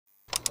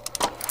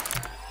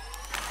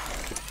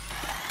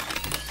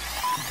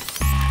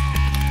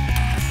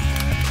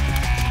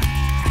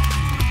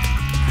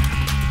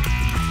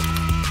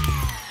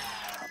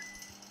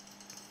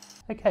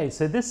Okay,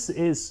 so this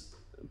is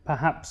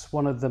perhaps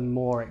one of the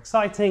more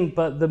exciting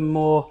but the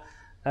more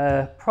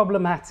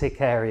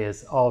problematic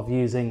areas of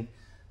using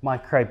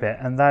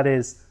microbit, and that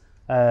is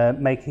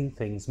making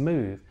things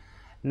move.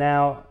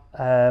 Now,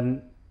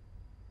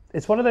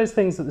 it's one of those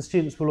things that the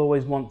students will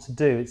always want to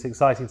do. It's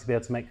exciting to be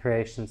able to make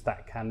creations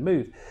that can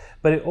move,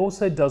 but it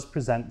also does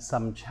present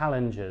some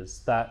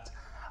challenges that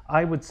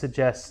I would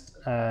suggest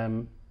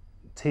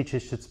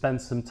teachers should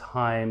spend some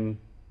time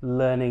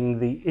learning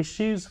the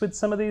issues with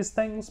some of these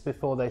things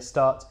before they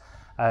start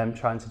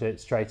trying to do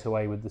it straight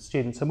away with the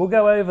students. And we'll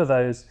go over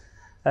those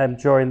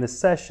during this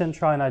session,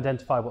 try and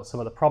identify what some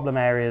of the problem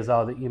areas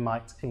are that you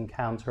might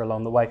encounter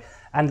along the way,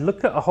 and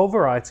look at a whole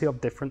variety of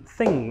different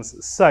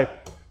things. So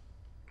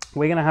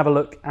we're going to have a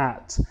look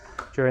at,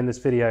 during this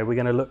video, we're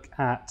going to look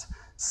at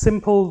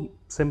simple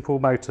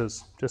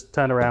motors, just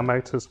turn around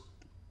motors.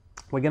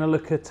 We're going to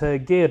look at a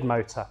geared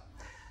motor.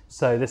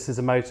 So this is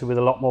a motor with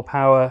a lot more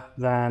power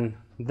than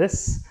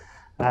this,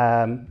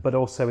 but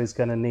also is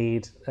going to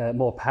need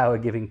more power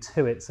giving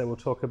to it. So we'll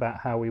talk about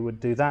how we would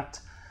do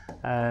that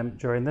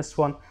during this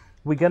one.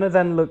 We're going to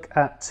then look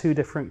at two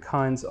different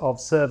kinds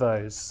of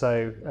servos,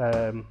 so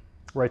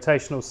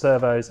rotational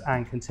servos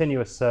and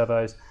continuous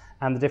servos,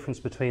 and the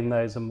difference between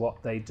those and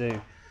what they do.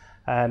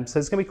 So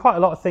there's going to be quite a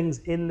lot of things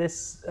in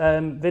this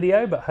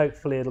video, but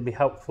hopefully it'll be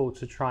helpful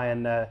to try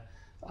and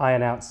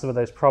iron out some of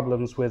those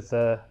problems with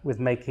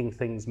making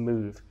things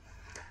move.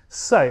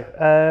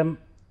 So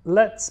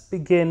let's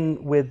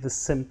begin with the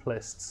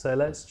simplest. So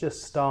let's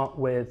just start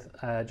with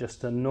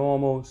just a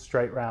normal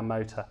straight round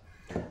motor.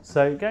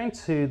 So going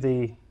to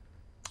the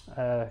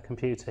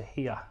computer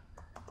here,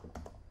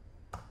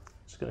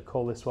 just going to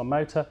call this one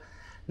motor.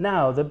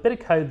 Now the bit of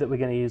code that we're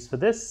going to use for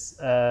this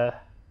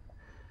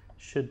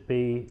should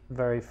be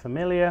very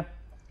familiar,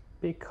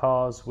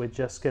 because we're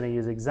just going to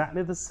use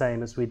exactly the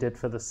same as we did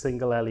for the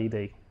single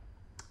LED.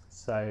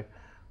 So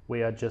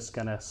we are just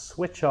going to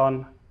switch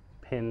on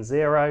pin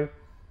 0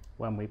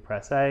 when we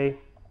press A,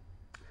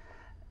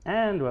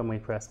 and when we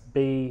press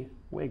B,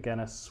 we're going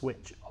to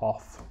switch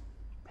off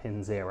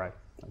pin 0.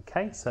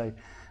 Okay, so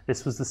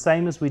this was the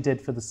same as we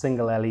did for the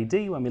single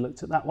LED when we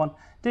looked at that one.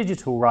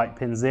 Digital write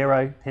pin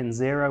 0. Pin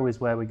 0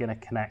 is where we're going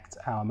to connect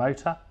our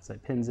motor, so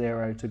pin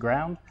 0 to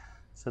ground.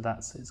 So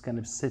it's going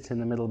to sit in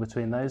the middle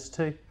between those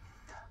two.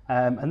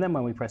 And then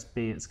when we press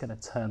B, it's going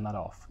to turn that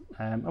off.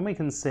 And we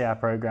can see our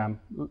program,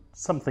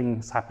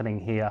 something's happening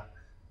here.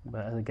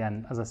 But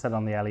again, as I said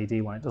on the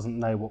LED one, it doesn't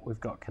know what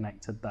we've got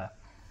connected there.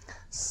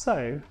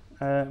 So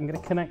I'm going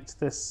to connect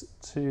this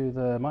to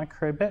the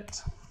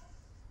microbit.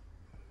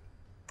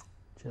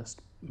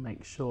 Just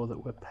make sure that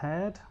we're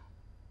paired.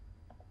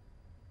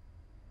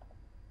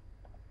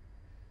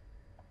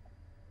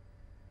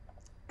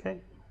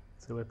 Okay,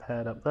 so we're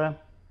paired up there.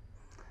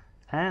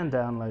 And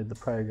download the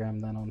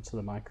program then onto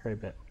the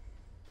microbit.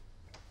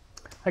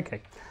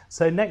 Okay,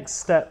 so next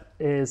step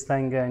is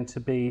then going to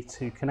be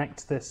to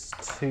connect this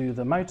to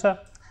the motor.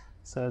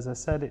 So as I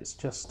said, it's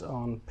just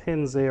on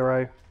pin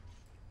 0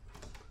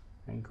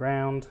 and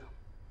ground.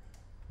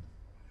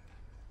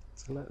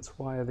 So let's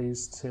wire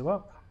these two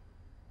up.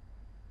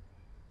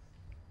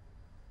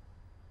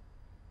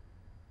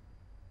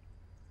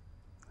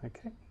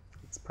 Okay,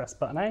 let's press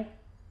button A,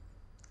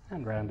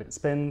 and round it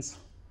spins,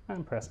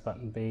 and press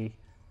button B,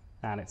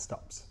 and it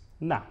stops.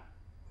 Now,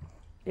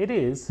 it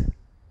is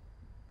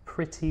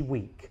pretty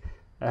weak.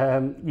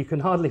 You can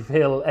hardly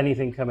feel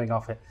anything coming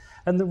off it.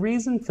 And the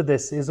reason for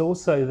this is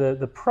also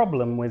the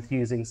problem with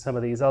using some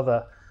of these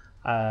other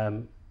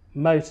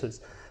motors,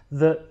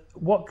 that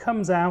what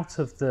comes out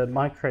of the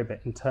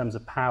microbit in terms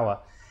of power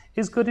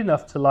is good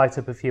enough to light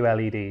up a few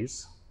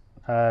LEDs.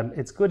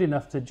 It's good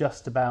enough to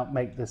just about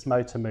make this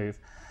motor move,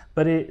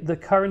 but the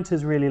current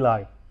is really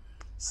low.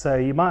 So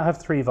you might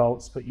have 3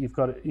 volts, but you've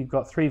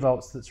got 3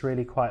 volts that's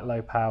really quite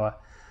low power.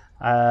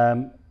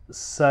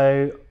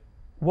 So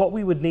what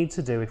we would need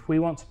to do if we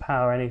want to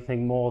power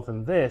anything more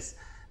than this,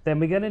 then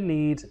we're going to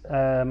need,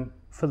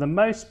 for the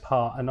most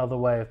part, another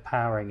way of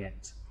powering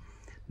it.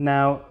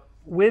 Now,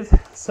 with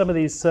some of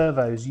these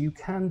servos, you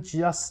can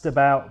just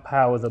about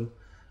power them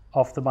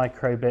off the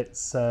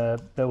microbit's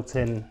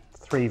built-in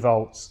 3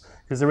 volts,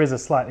 because there is a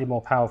slightly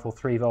more powerful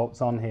 3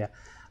 volts on here.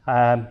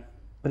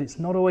 But it's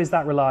not always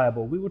that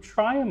reliable. We will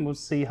try and we'll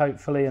see,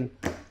 hopefully, and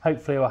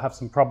hopefully we'll have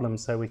some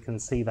problems so we can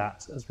see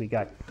that as we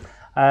go.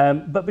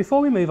 But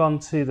before we move on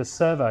to the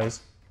servos,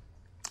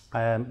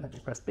 let me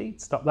press B,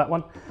 stop that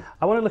one.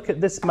 I want to look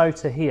at this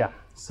motor here.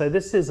 So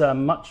this is a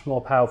much more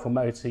powerful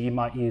motor you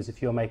might use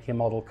if you're making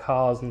model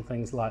cars and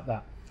things like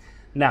that.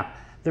 Now,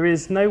 there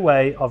is no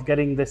way of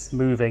getting this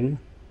moving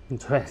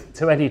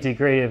to any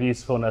degree of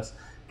usefulness,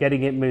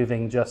 getting it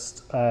moving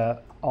just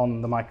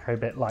on the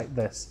microbit like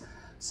this.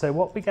 So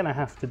what we're going to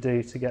have to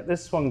do to get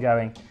this one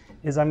going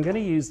is I'm going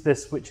to use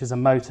this, which is a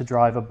motor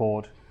driver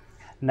board.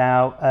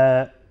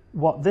 Now,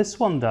 what this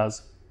one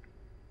does,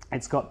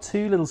 it's got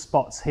 2 little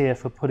spots here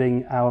for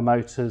putting our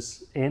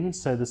motors in.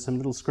 So there's some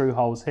little screw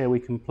holes here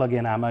we can plug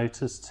in our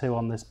motors to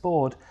on this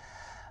board.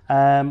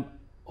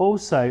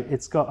 Also,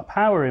 it's got a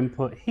power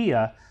input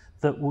here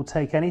that will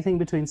take anything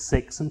between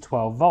 6 and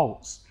 12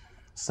 volts.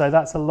 So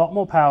that's a lot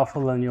more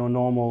powerful than your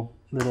normal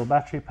little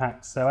battery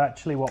pack. So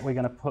actually what we're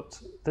going to put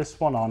this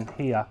one on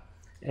here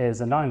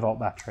is a 9-volt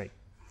battery.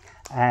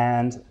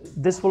 And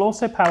this will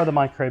also power the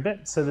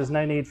microbit, so there's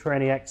no need for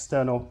any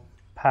external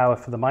power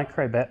for the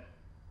microbit.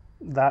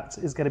 That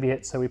is going to be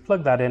it. So we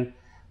plug that in,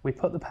 we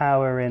put the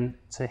power in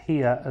to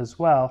here as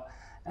well,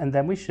 and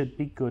then we should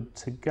be good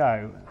to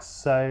go.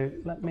 So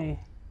let me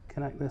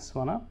connect this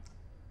one up.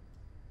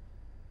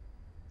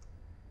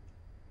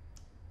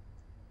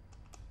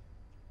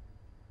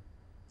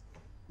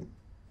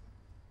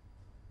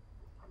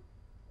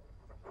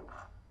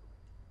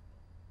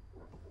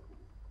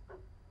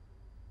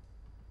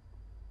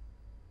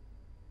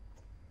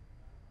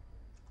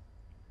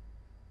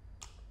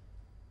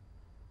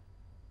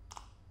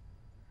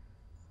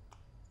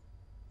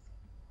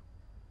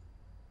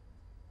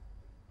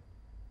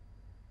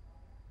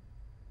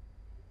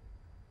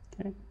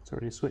 Okay, it's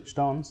already switched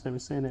on, so we're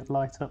seeing it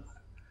light up.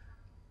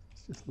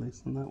 Let's just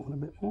loosen that one a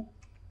bit more.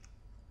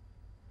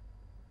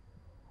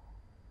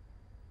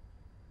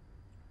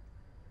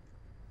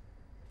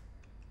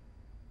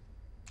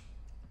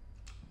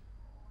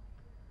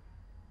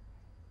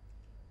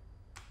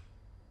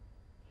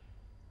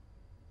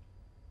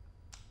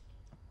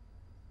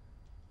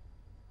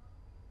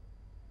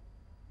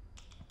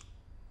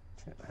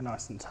 They're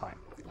nice and tight.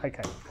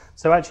 Okay,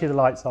 so actually the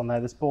light's on there.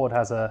 This board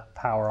has a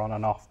power on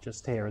and off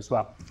just here as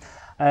well.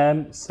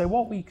 So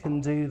what we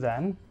can do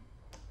then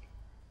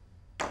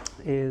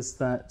is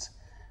that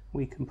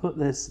we can put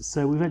this,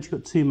 so we've actually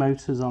got 2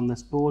 motors on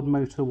this board,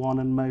 motor 1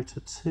 and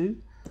motor 2.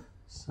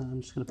 So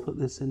I'm just going to put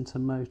this into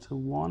motor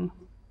 1.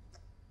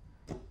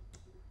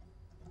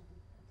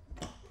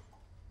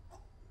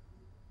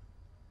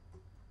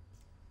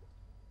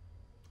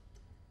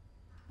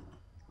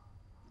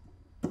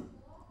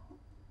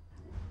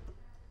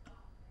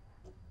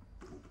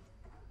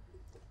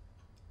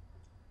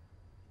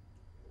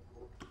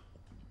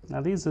 Now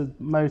these are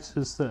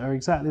motors that are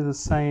exactly the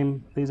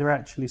same. These are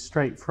actually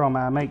straight from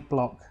our make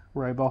block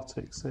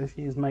robotics. So if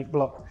you use make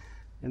block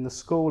in the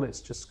school, it's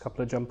just a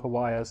couple of jumper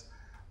wires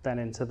then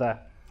into there.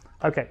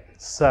 Okay,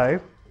 so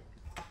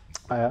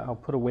I'll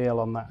put a wheel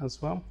on that as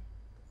well.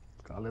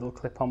 Got a little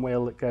clip-on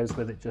wheel that goes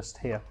with it just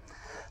here.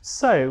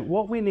 So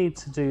what we need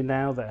to do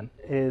now then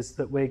is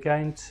that we're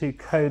going to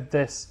code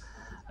this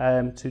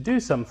to do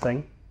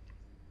something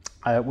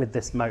with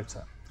this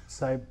motor.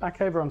 So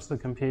back over onto the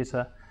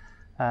computer.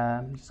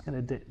 I'm just going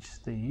to ditch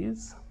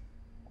these.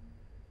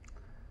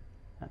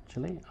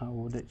 Actually, I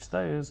will ditch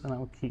those and I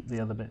will keep the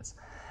other bits.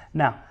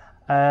 Now,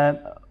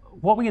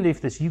 what we're going to do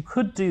for this, you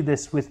could do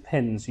this with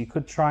pins. You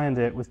could try and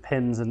do it with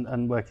pins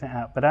and working it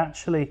out, but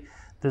actually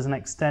there's an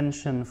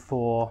extension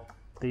for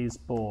these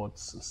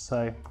boards.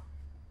 So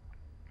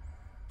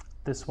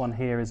this one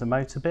here is a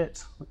motor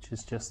bit, which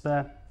is just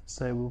there.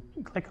 So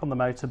we'll click on the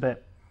motor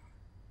bit.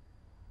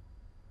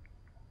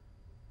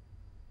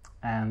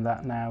 And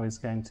that now is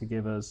going to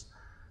give us,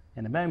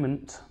 in a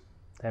moment,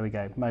 there we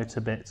go, motor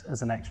bit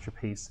as an extra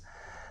piece.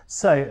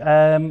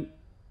 So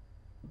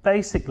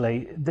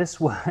basically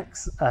this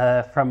works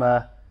from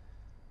a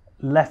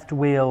left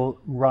wheel,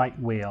 right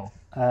wheel,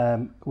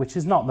 which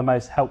is not the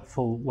most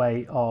helpful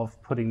way of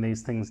putting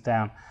these things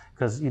down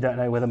because you don't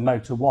know whether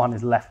motor 1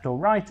 is left or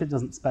right. It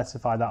doesn't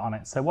specify that on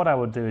it. So what I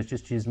would do is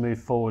just use move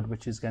forward,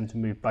 which is going to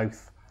move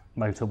both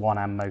motor 1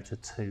 and motor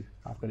 2.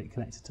 I've got it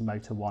connected to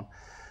motor 1.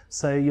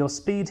 So your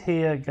speed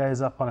here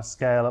goes up on a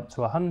scale up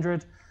to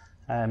 100,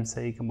 so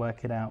you can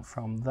work it out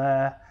from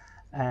there.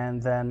 And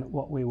then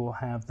what we will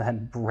have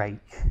then,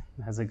 brake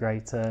has a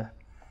great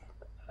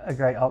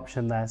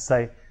option there.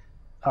 So,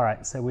 all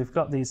right, so we've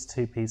got these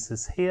 2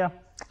 pieces here.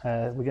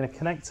 We're going to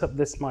connect up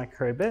this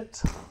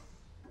microbit.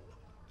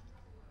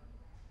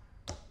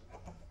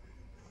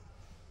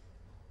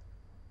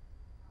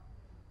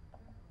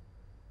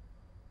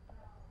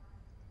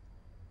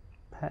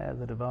 Pair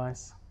the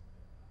device.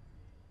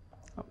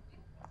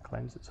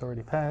 Claims it's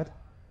already paired,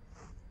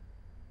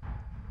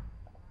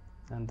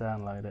 and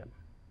download it.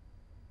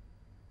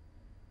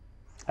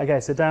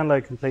 Okay, so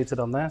download completed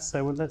on there.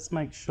 So let's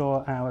make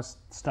sure our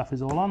stuff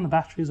is all on. The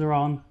batteries are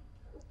on.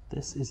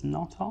 This is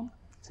not on.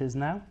 It is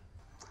now.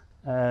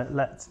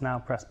 Let's now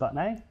press button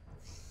A,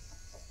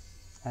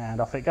 and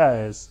off it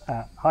goes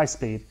at high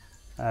speed.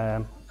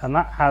 And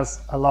that has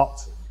a lot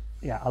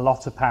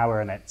of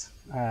power in it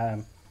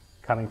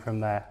coming from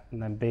there. And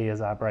then B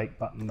is our brake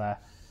button there.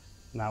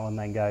 And that one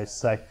then goes.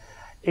 So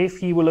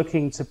if you were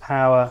looking to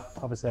power,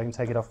 obviously I can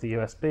take it off the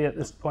USB at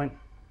this point.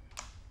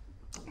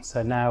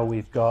 So now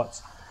we've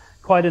got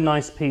quite a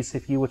nice piece.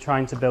 If you were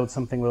trying to build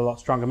something with a lot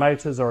stronger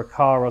motors or a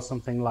car or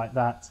something like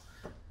that,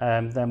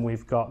 then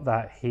we've got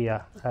that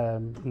here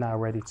now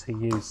ready to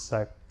use.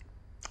 So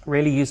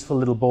really useful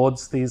little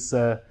boards, these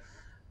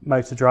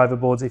motor driver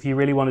boards. If you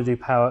really want to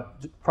do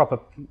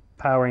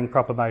powering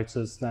proper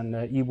motors,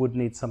 then you would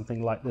need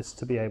something like this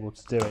to be able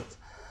to do it.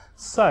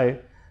 So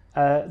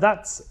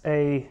that's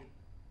a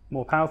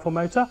more powerful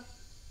motor,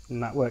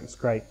 and that works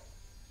great.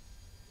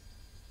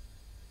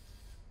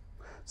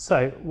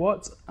 So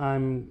what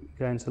I'm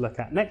going to look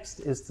at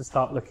next is to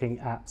start looking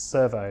at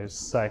servos.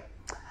 So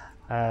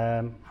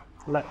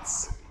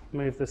let's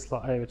move this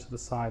slot over to the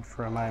side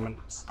for a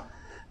moment.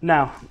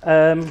 Now,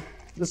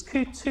 there's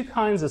two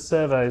kinds of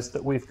servos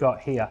that we've got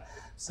here.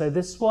 So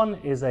this one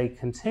is a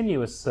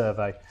continuous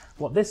servo.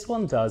 What this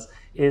one does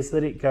is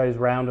that it goes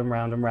round and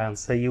round and round.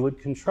 So you would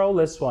control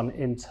this one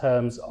in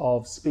terms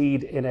of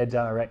speed in a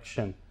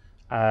direction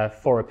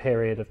for a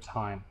period of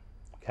time.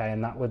 Okay,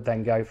 and that would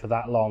then go for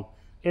that long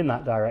in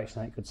that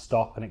direction. It could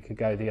stop and it could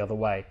go the other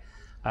way.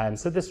 And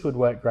so this would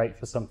work great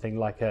for something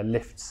like a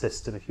lift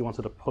system. If you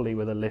wanted a pulley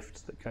with a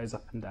lift that goes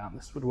up and down,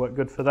 this would work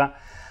good for that.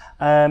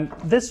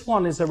 This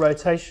one is a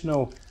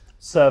rotational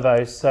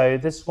servo. So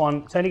this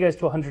one, it only goes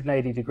to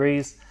 180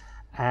 degrees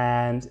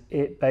and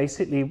it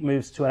basically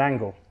moves to an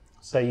angle.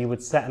 So you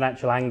would set an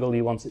actual angle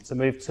you want it to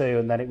move to,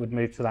 and then it would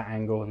move to that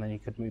angle, and then you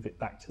could move it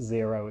back to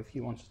 0 if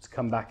you wanted to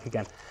come back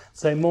again.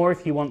 So more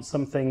if you want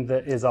something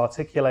that is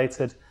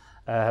articulated,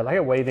 like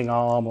a waving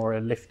arm or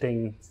a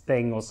lifting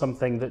thing or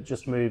something that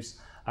just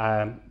moves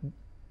on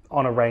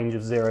a range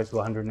of 0 to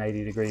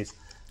 180 degrees,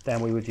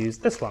 then we would use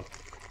this one.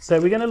 So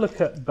we're going to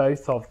look at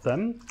both of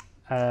them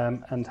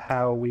and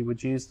how we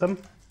would use them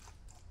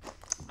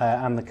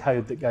and the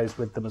code that goes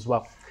with them as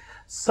well.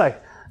 So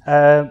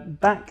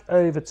back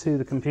over to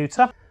the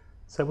computer.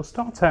 So we'll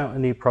start out a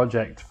new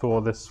project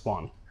for this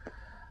one.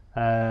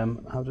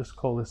 I'll just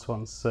call this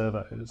one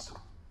servos.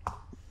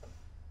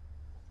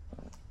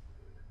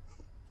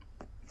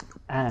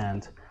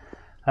 And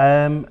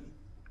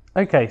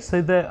okay,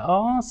 so there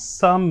are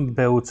some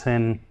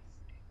built-in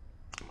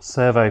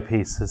servo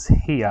pieces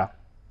here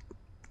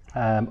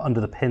under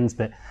the pins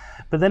bit,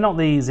 but they're not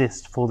the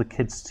easiest for the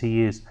kids to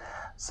use.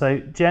 So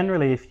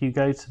generally, if you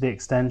go to the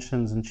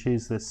extensions and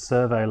choose this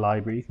servo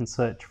library, you can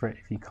search for it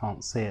if you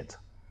can't see it.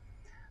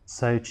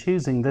 So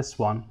choosing this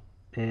one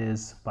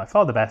is by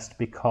far the best,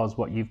 because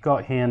what you've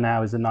got here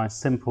now is a nice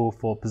simple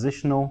for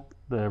positional,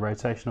 the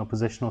rotational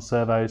positional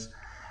servos,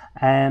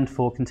 and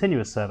for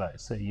continuous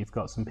servos. So you've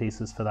got some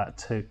pieces for that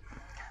too.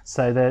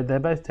 So they're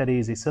both dead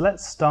easy. So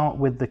let's start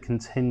with the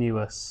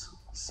continuous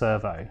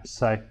servo.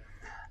 So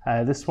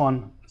this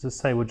one, as I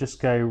say, will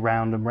just go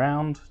round and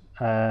round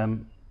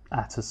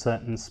at a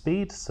certain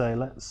speed. So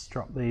let's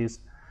drop these.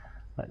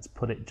 Let's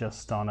put it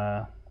just on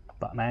a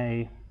button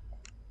A.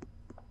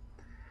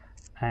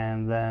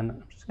 And then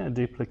I'm just going to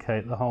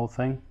duplicate the whole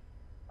thing.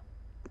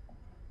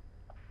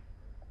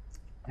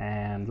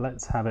 And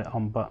let's have it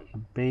on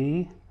button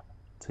B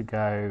to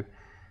go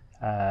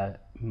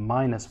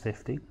minus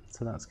 50.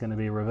 So that's going to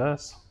be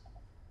reverse.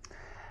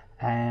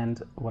 And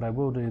what I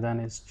will do then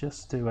is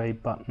just do a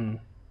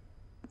button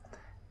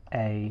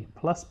A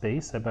plus B,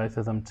 so both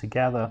of them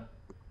together,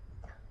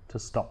 to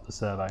stop the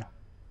servo.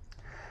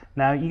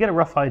 Now you get a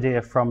rough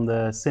idea from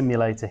the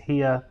simulator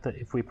here that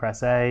if we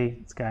press A,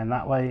 it's going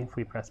that way. If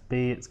we press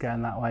B, it's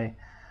going that way.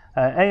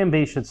 A and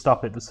B should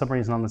stop it, but for some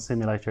reason on the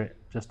simulator it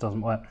just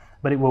doesn't work,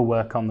 but it will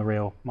work on the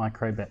real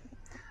microbit.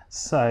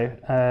 So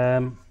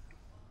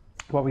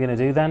what we're going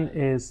to do then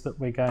is that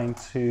we're going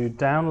to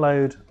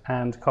download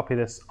and copy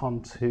this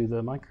onto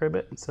the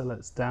microbit. So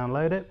let's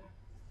download it.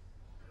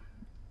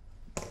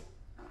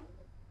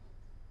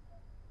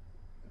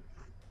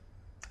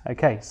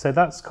 Okay, so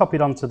that's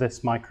copied onto this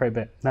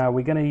microbit. Now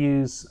we're going to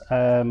use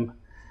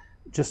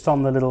just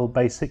on the little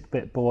basic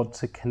bit board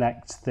to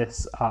connect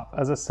this up.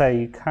 As I say,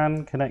 you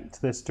can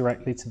connect this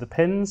directly to the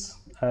pins.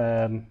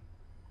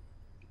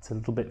 It's a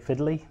little bit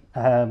fiddly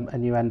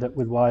and you end up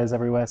with wires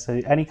everywhere. So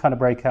any kind of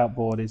breakout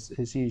board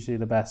is usually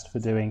the best for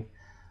doing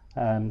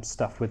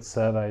stuff with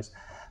servos.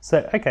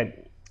 So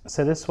okay,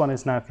 so this one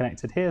is now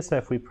connected here. So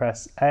if we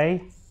press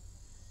A,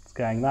 it's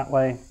going that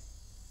way.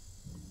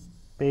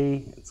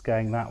 B, it's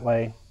going that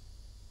way,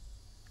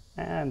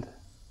 and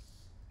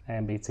A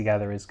and B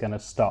together is going to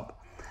stop.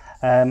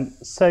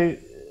 So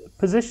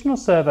positional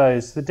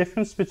servos, the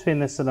difference between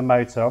this and a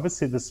motor,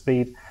 obviously the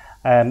speed,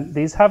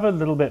 these have a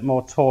little bit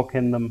more torque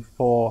in them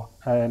for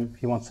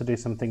if you want to do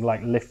something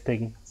like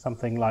lifting,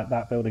 something like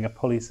that, building a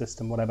pulley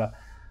system, whatever.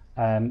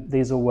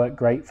 These will work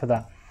great for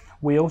that.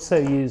 We also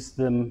use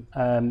them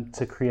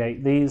to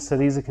create these. So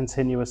these are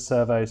continuous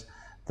servos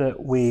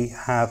that we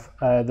have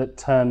that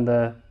turn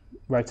the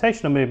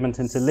rotational movement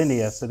into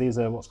linear. So these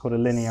are what's called a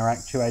linear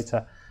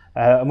actuator.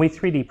 And we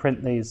 3D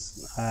print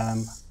these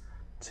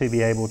to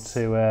be able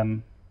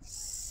to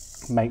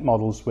make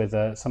models with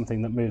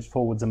something that moves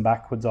forwards and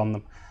backwards on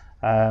them.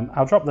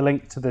 I'll drop the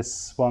link to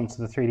this one,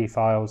 to the 3D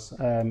files,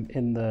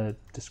 in the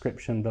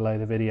description below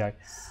the video.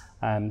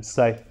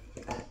 So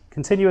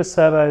continuous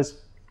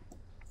servos,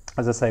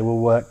 as I say,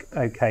 will work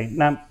okay.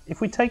 Now,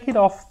 if we take it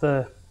off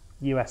the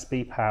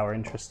USB power,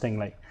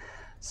 interestingly,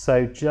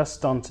 so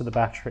just onto the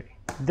battery,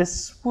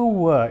 this will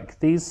work.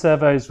 These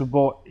servos were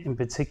bought in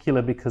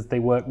particular because they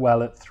work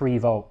well at 3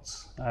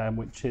 volts,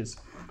 which is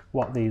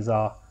what these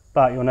are.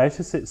 But you'll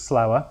notice it's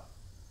slower.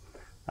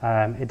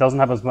 It doesn't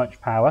have as much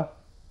power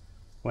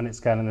when it's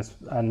going in this,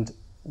 and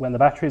when the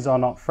batteries are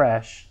not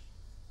fresh,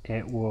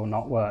 it will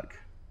not work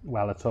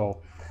well at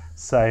all.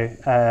 So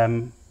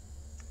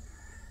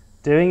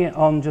Doing it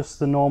on just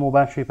the normal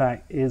battery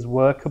pack is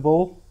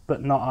workable,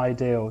 but not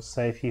ideal.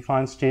 So if you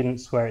find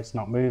students where it's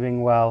not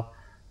moving well,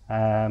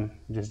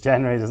 just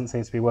generally doesn't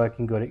seem to be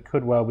working good, it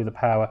could well be the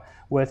power.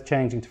 Worth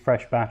changing to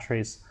fresh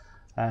batteries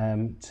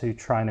to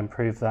try and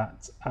improve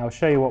that. I'll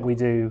show you what we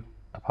do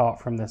apart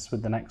from this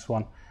with the next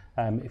one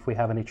if we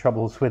have any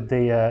troubles with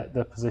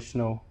the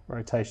positional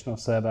rotational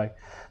servo.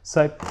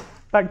 So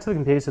back to the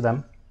computer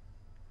then.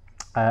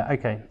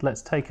 Okay,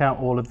 let's take out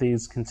all of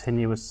these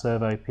continuous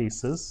servo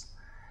pieces,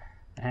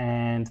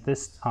 and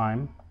this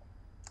time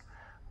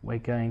we're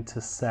going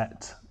to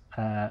set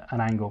an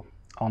angle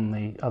on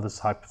the other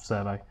type of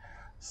servo.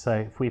 So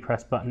if we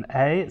press button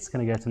A, it's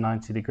going to go to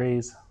 90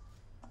 degrees.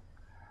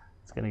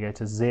 It's going to go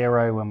to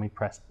 0 when we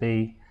press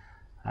B,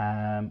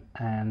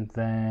 and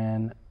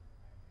then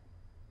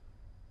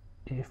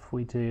if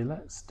we do,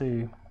 let's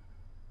do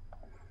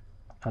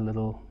a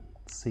little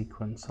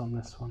sequence on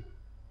this one.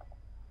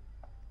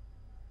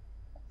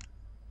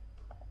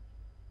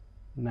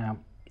 Now,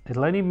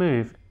 it'll only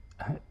move,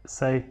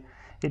 so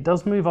it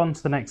does move on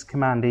to the next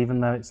command even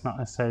though it's not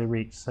necessarily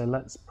reached. So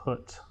let's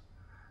put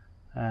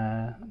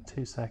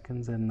 2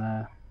 seconds in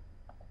there.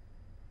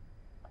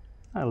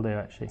 That'll do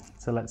actually.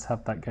 So let's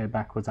have that go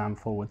backwards and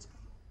forwards.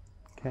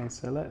 Okay,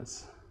 so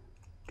let's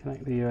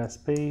connect the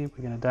USB.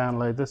 We're going to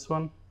download this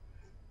one.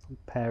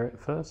 Pair it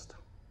first.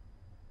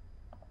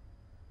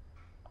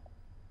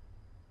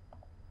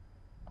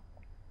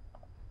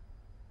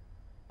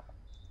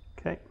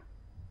 Okay.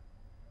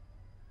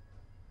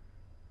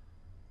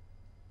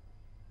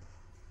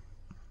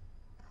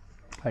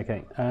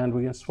 Okay, and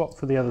we're going to swap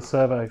for the other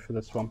servo for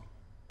this one.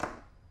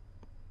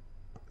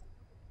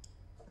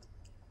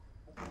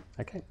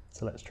 Okay,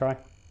 so let's try.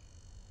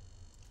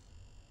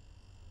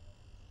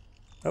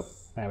 Oh,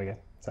 there we go,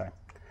 sorry.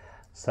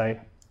 So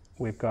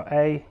we've got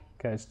A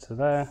goes to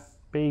there,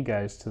 B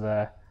goes to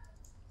there,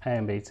 A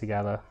and B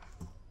together.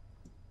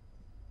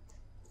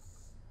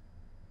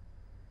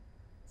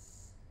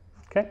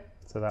 Okay,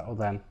 so that will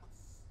then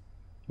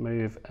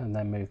move and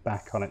then move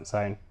back on its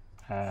own,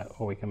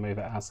 or we can move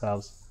it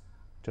ourselves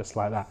just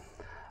like that.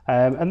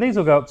 And these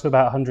will go up to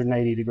about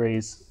 180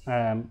 degrees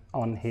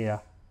on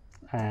here,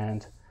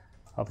 and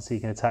obviously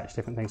you can attach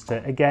different things to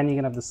it. Again, you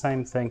can have the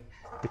same thing.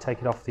 We take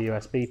it off the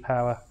USB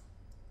power.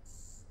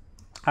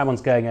 That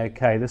one's going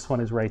okay. This one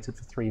is rated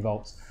for 3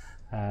 volts,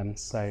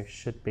 so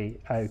should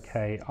be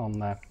okay on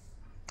there.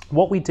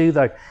 What we do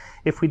though,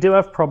 if we do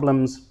have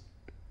problems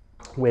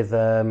with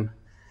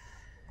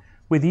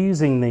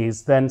using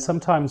these, then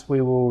sometimes we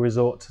will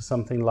resort to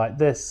something like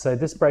this. So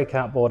this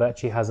breakout board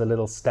actually has a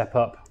little step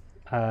up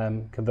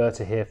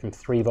converter here from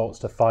 3 volts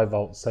to 5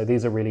 volts. So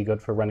these are really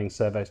good for running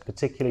servos,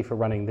 particularly for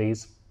running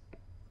these.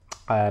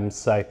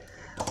 So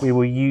we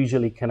will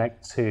usually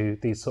connect to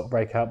these sort of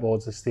breakout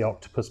boards. This is the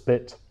Octopus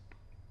bit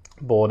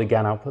board.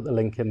 Again, I'll put the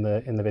link in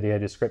the video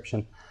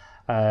description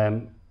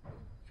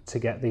to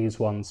get these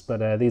ones,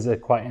 but these are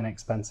quite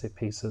inexpensive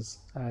pieces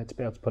to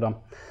be able to put on.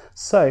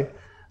 So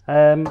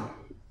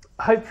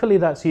hopefully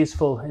that's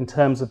useful in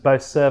terms of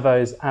both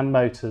servos and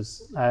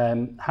motors,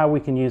 how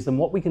we can use them,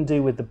 what we can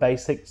do with the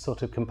basic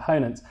sort of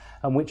components,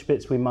 and which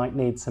bits we might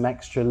need some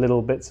extra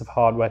little bits of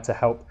hardware to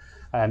help,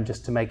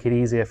 just to make it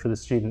easier for the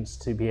students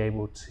to be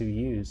able to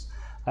use.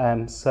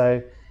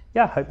 So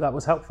yeah, I hope that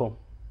was helpful.